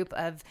in a group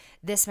of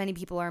this many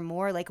people or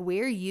more. Like,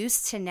 we're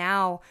used to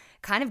now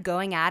kind of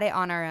going at it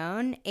on our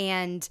own.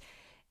 And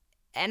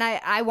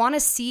I want to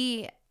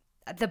see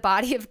the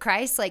body of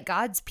Christ, like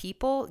God's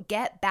people,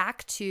 get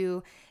back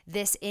to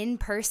this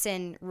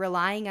in-person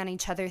relying on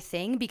each other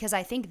thing, because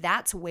I think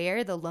that's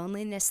where the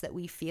loneliness that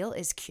we feel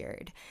is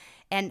cured.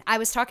 And I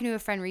was talking to a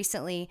friend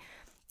recently,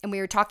 and we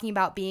were talking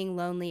about being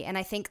lonely. And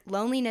I think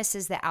loneliness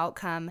is the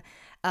outcome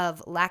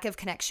of lack of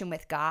connection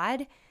with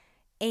God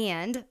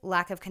and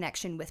lack of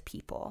connection with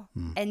people.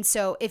 And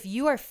so if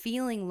you are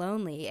feeling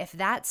lonely, if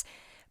that's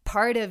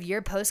part of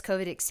your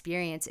post-COVID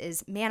experience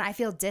is, man, I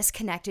feel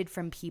disconnected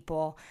from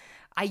people.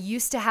 I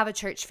used to have a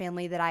church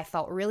family that I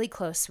felt really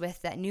close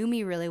with, that knew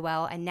me really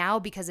well. And now,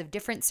 because of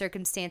different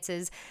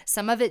circumstances,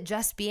 some of it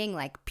just being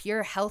like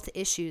pure health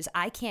issues,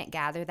 I can't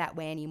gather that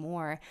way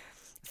anymore.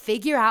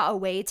 Figure out a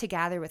way to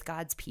gather with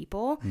God's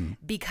people,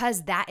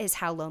 because that is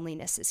how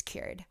loneliness is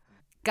cured.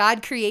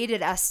 God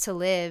created us to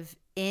live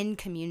in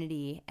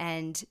community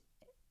and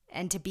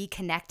to be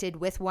connected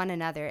with one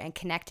another and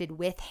connected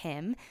with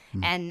Him,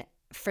 and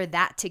for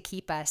that to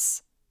keep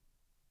us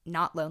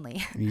not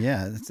lonely.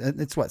 Yeah,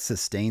 it's what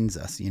sustains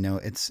us.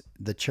 It's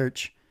the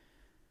church,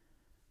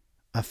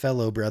 a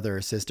fellow brother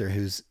or sister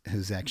who's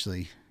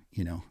actually,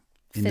 in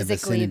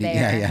physically the vicinity,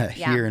 there.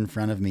 Here in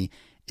front of me,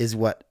 is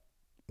what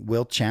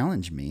will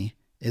challenge me,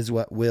 is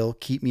what will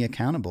keep me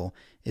accountable,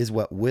 is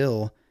what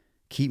will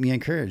keep me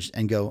encouraged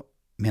and go,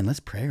 man,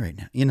 let's pray right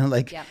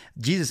now.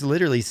 Jesus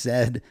literally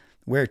said,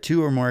 where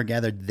two or more are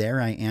gathered,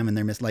 there I am in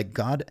their midst. Like,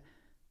 God,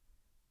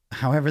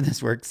 however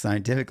this works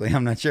scientifically,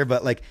 I'm not sure,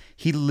 but like,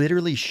 He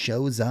literally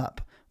shows up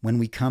when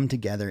we come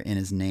together in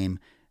His name,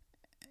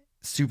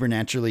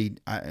 supernaturally,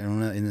 I don't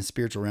know, in the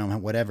spiritual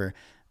realm, whatever,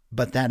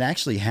 but that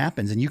actually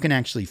happens, and you can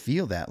actually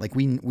feel that. Like,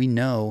 we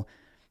know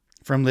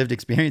from lived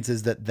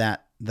experiences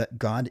that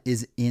God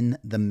is in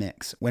the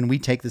mix when we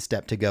take the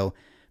step to go,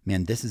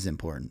 man, this is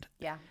important.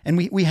 Yeah. And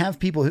we have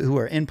people who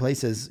are in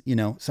places,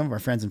 some of our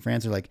friends in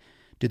France are like,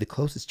 dude, the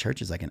closest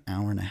church is like an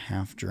hour and a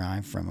half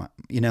drive from,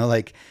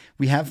 like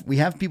we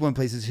have people in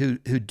places who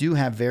do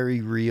have very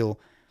real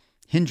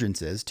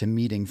hindrances to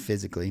meeting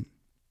physically,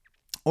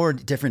 or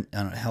different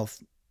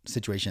health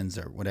situations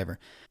or whatever.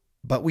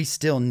 But we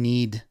still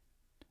need,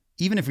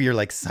 even if you're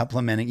like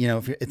supplementing,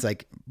 if it's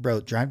like, bro,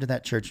 drive to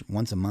that church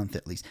once a month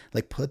at least.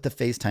 Like, put the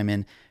FaceTime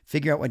in,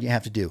 figure out what you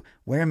have to do,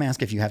 wear a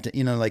mask if you have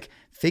to, like,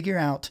 figure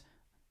out.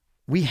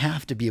 We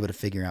have to be able to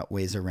figure out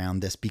ways around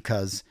this,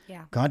 because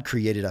God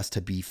created us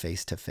to be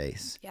face to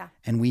face. Yeah.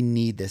 And we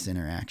need this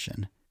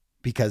interaction,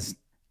 because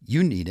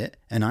you need it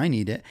and I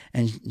need it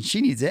and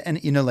she needs it.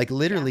 And,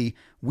 literally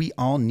we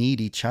all need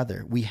each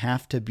other. We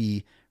have to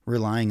be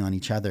relying on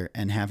each other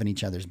and having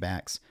each other's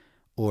backs,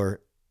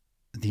 or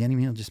the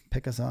enemy will just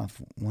pick us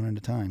off one at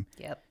a time.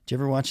 Yep. Did you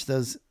ever watch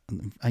those?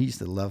 I used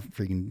to love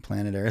freaking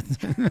Planet Earth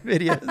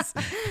videos.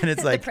 And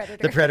it's like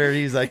the Predator.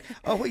 He's like,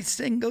 always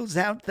singles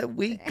out the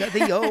weak or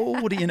the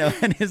old,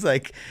 and he's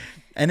like,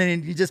 and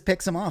then he just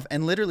picks them off.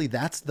 And literally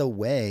that's the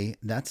way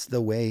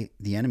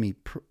the enemy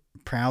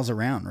prowls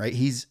around, right?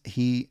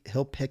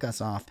 He'll pick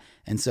us off.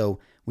 And so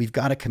we've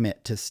got to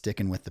commit to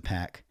sticking with the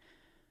pack,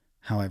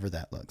 however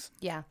that looks.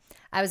 Yeah.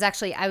 I was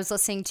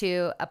listening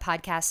to a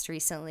podcast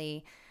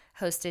recently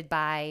hosted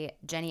by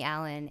Jenny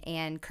Allen,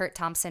 and Kurt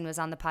Thompson was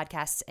on the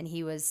podcast, and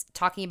he was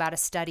talking about a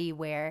study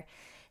where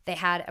they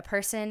had a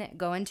person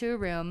go into a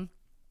room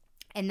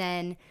and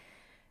then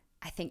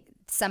I think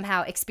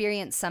somehow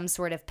experience some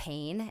sort of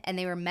pain, and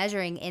they were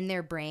measuring in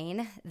their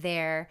brain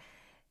their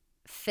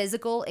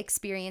physical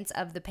experience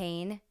of the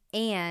pain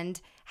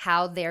and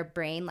how their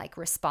brain like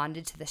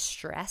responded to the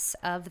stress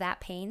of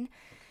that pain.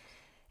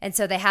 And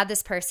so they had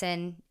this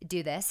person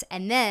do this,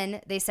 and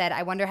then they said,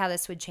 I wonder how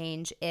this would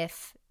change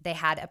if they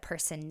had a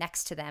person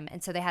next to them.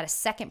 And so they had a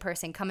second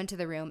person come into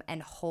the room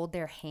and hold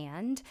their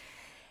hand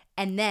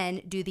and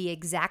then do the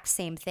exact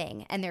same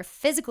thing. And their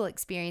physical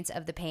experience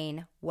of the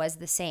pain was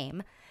the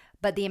same,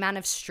 but the amount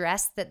of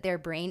stress that their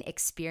brain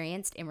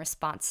experienced in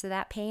response to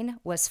that pain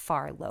was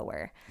far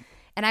lower.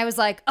 And I was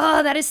like,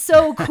 oh, that is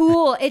so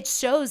cool. It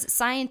shows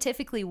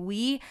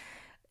scientifically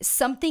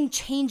something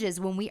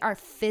changes when we are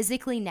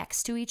physically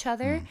next to each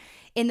other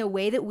in the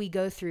way that we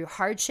go through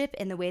hardship,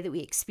 in the way that we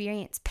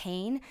experience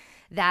pain,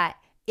 that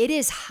it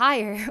is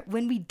higher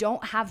when we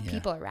don't have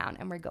people around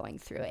and we're going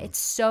through it. It's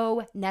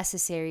so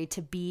necessary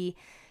to be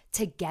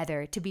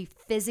together, to be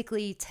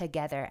physically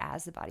together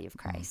as the body of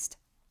Christ.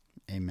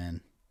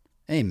 Amen.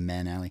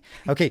 Amen, Allie.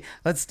 Okay,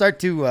 let's start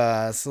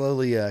to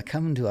slowly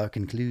come to our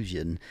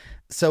conclusion.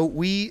 So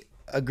we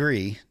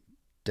agree,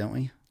 don't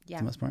we? Yeah.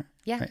 For the most part?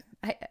 Yeah.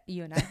 Right.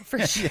 You and I, for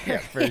sure. Yeah,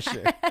 for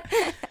sure.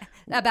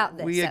 About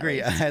this. We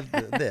agree.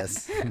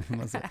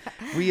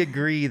 We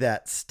agree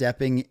that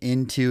stepping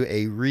into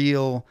a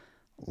real,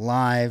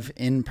 live,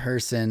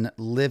 in-person,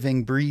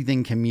 living,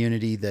 breathing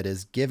community that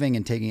is giving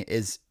and taking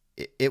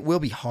it will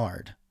be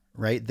hard,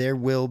 right? There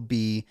will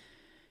be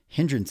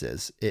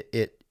hindrances.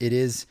 It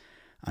is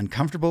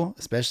uncomfortable,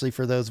 especially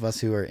for those of us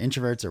who are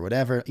introverts or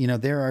whatever.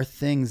 There are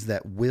things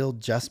that will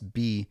just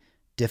be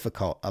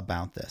difficult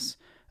about this,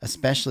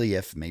 especially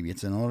if maybe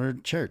it's an older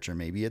church, or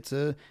maybe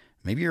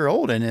you're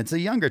old and it's a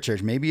younger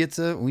church. Maybe it's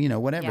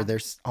whatever. Yeah.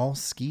 There's all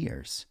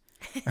skiers.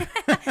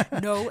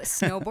 No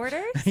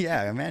snowboarders?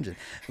 Yeah, imagine.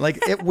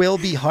 It will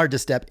be hard to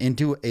step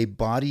into a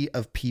body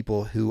of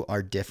people who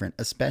are different,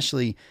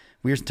 especially,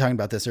 we were talking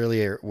about this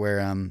earlier, where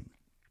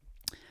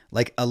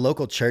a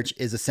local church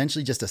is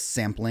essentially just a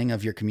sampling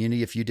of your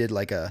community. If you did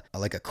like a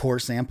core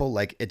sample,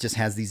 it just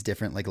has these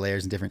different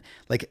layers and different,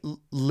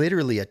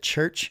 literally a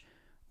church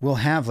will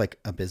have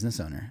a business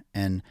owner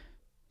and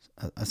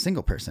a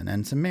single person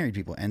and some married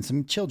people and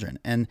some children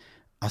and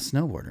a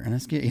snowboarder and a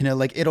ski,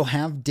 it'll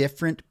have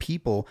different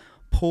people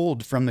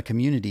pulled from the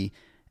community,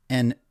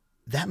 and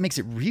that makes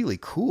it really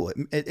cool.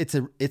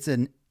 It's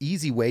an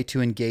easy way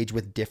to engage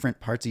with different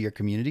parts of your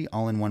community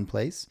all in one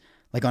place,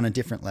 on a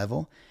different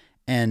level.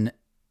 And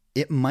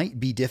it might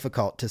be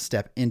difficult to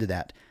step into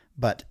that,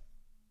 but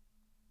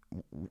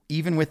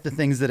even with the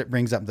things that it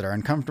brings up that are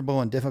uncomfortable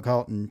and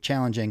difficult and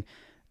challenging,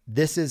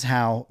 this is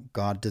how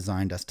God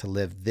designed us to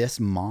live. This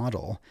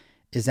model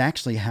is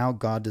actually how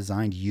God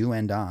designed you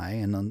and I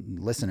and the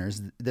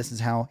listeners. This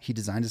is how he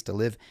designed us to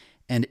live.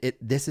 And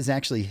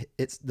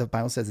the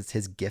Bible says it's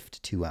his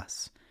gift to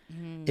us.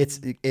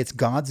 It's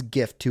God's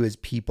gift to his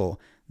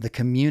people, the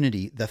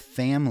community, the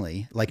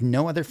family, like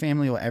no other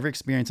family will ever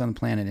experience on the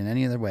planet in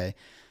any other way.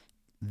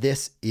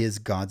 This is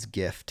God's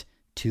gift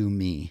to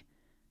me.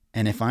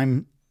 And if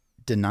I'm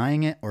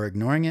denying it or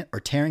ignoring it or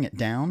tearing it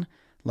down,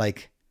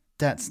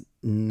 that's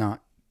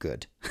not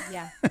good.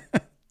 Yeah.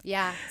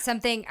 Yeah.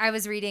 Something, I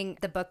was reading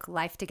the book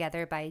Life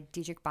Together by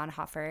Dietrich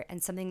Bonhoeffer,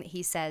 and something that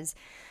he says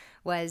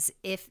was,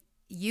 if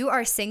you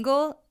are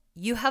single,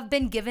 you have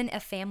been given a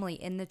family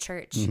in the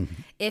church.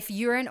 Mm-hmm. If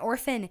you're an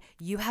orphan,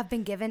 you have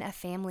been given a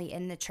family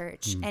in the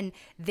church. Mm-hmm. And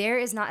there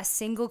is not a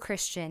single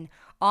Christian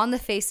on the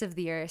face of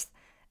the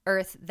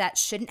earth that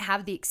shouldn't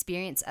have the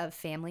experience of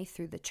family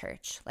through the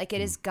church. It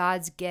is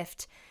God's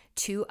gift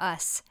to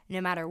us,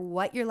 no matter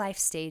what your life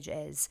stage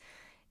is.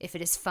 If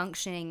it is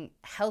functioning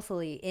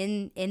healthily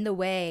in the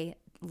way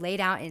laid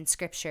out in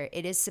Scripture,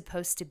 it is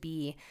supposed to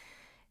be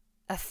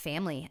a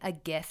family, a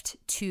gift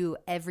to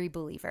every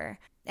believer.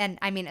 And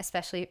I mean,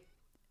 especially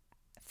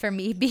for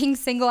me being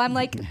single, I'm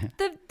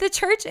the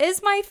church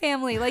is my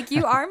family.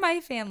 You are my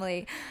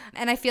family.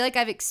 And I feel like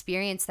I've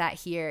experienced that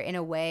here in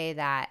a way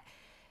that,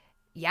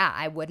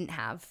 I wouldn't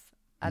have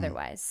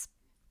otherwise.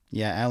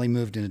 Yeah, Allie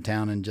moved into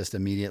town and just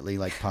immediately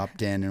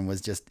popped in and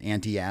was just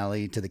Auntie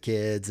Allie to the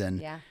kids.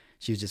 And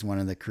she was just one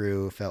of the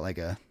crew, felt like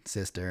a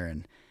sister.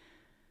 And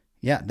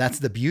yeah, that's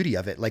the beauty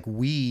of it.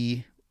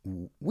 We are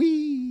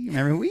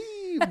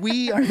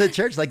the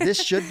church.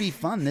 This should be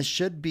fun. This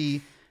should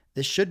be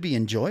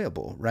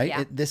enjoyable, right?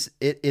 Yeah.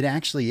 It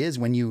actually is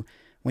when you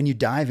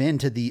dive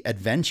into the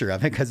adventure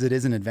of it, because it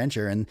is an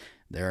adventure and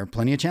there are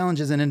plenty of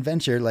challenges in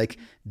adventure.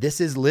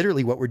 This is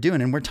literally what we're doing.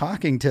 And we're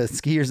talking to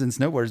skiers and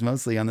snowboarders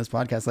mostly on this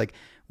podcast.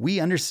 We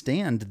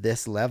understand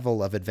this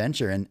level of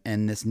adventure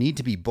and this need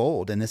to be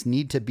bold and this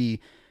need to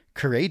be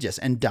courageous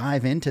and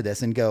dive into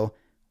this and go,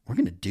 we're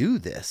going to do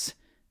this.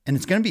 And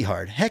it's going to be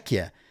hard. Heck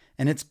yeah.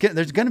 And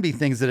there's going to be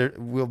things that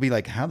we'll be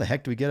like, how the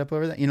heck do we get up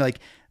over that?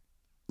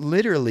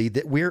 Literally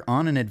that we're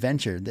on an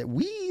adventure, that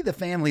we, the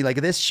family,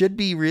 this should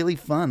be really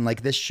fun.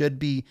 This should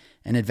be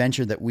an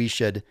adventure that we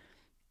should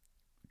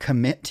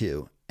commit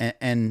to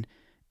and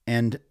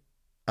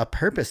a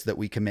purpose that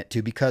we commit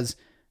to, because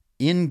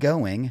in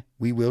going,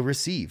 we will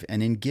receive,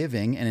 and in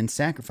giving and in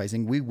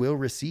sacrificing, we will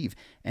receive,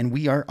 and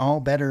we are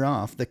all better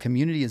off. The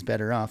community is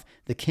better off.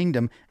 The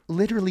kingdom,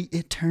 literally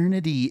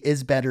eternity,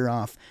 is better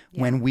off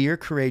when we are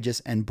courageous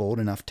and bold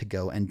enough to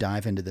go and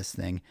dive into this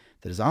thing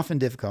that is often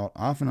difficult,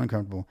 often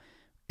uncomfortable.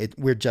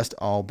 We're just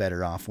all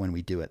better off when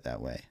we do it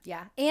that way.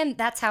 Yeah. And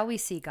that's how we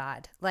see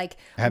God.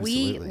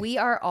 Absolutely. We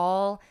are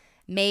all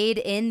made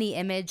in the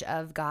image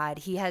of God.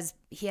 He has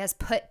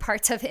put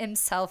parts of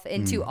himself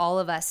into all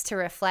of us to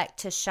reflect,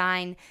 to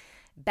shine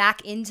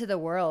back into the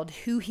world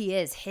who he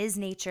is, his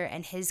nature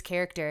and his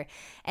character.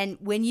 And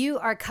when you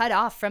are cut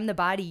off from the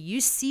body,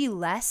 you see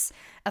less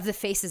of the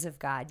faces of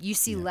God. You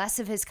see less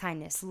of his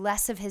kindness,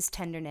 less of his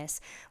tenderness,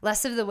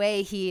 less of the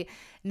way he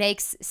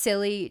makes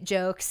silly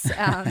jokes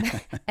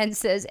and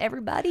says,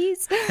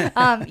 everybody's.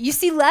 You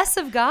see less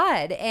of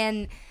God.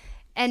 And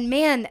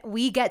man,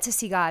 we get to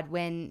see God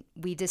when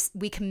we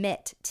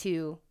commit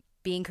to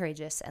being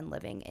courageous and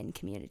living in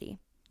community.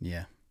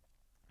 Yeah.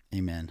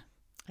 Amen.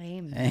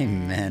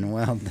 Amen.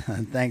 Well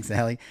done. Thanks,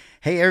 Allie.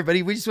 Hey,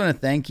 everybody, we just want to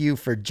thank you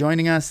for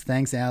joining us.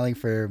 Thanks, Allie,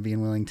 for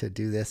being willing to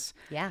do this.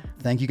 Yeah.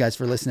 Thank you guys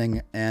for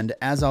listening. And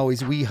as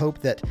always, we hope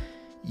that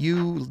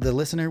you, the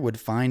listener, would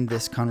find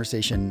this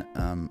conversation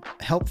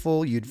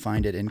helpful. You'd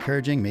find it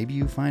encouraging. Maybe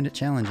you find it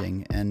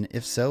challenging. And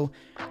if so,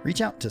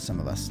 reach out to some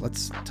of us.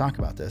 Let's talk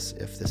about this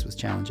if this was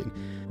challenging.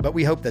 But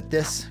we hope that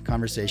this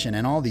conversation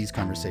and all these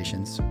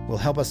conversations will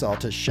help us all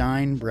to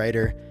shine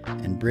brighter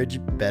and bridge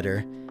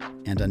better.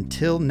 And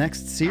until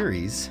next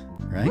series,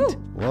 right? Woo.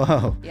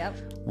 Whoa.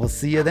 Yep. We'll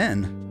see you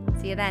then.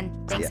 See you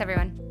then. Thanks,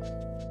 everyone.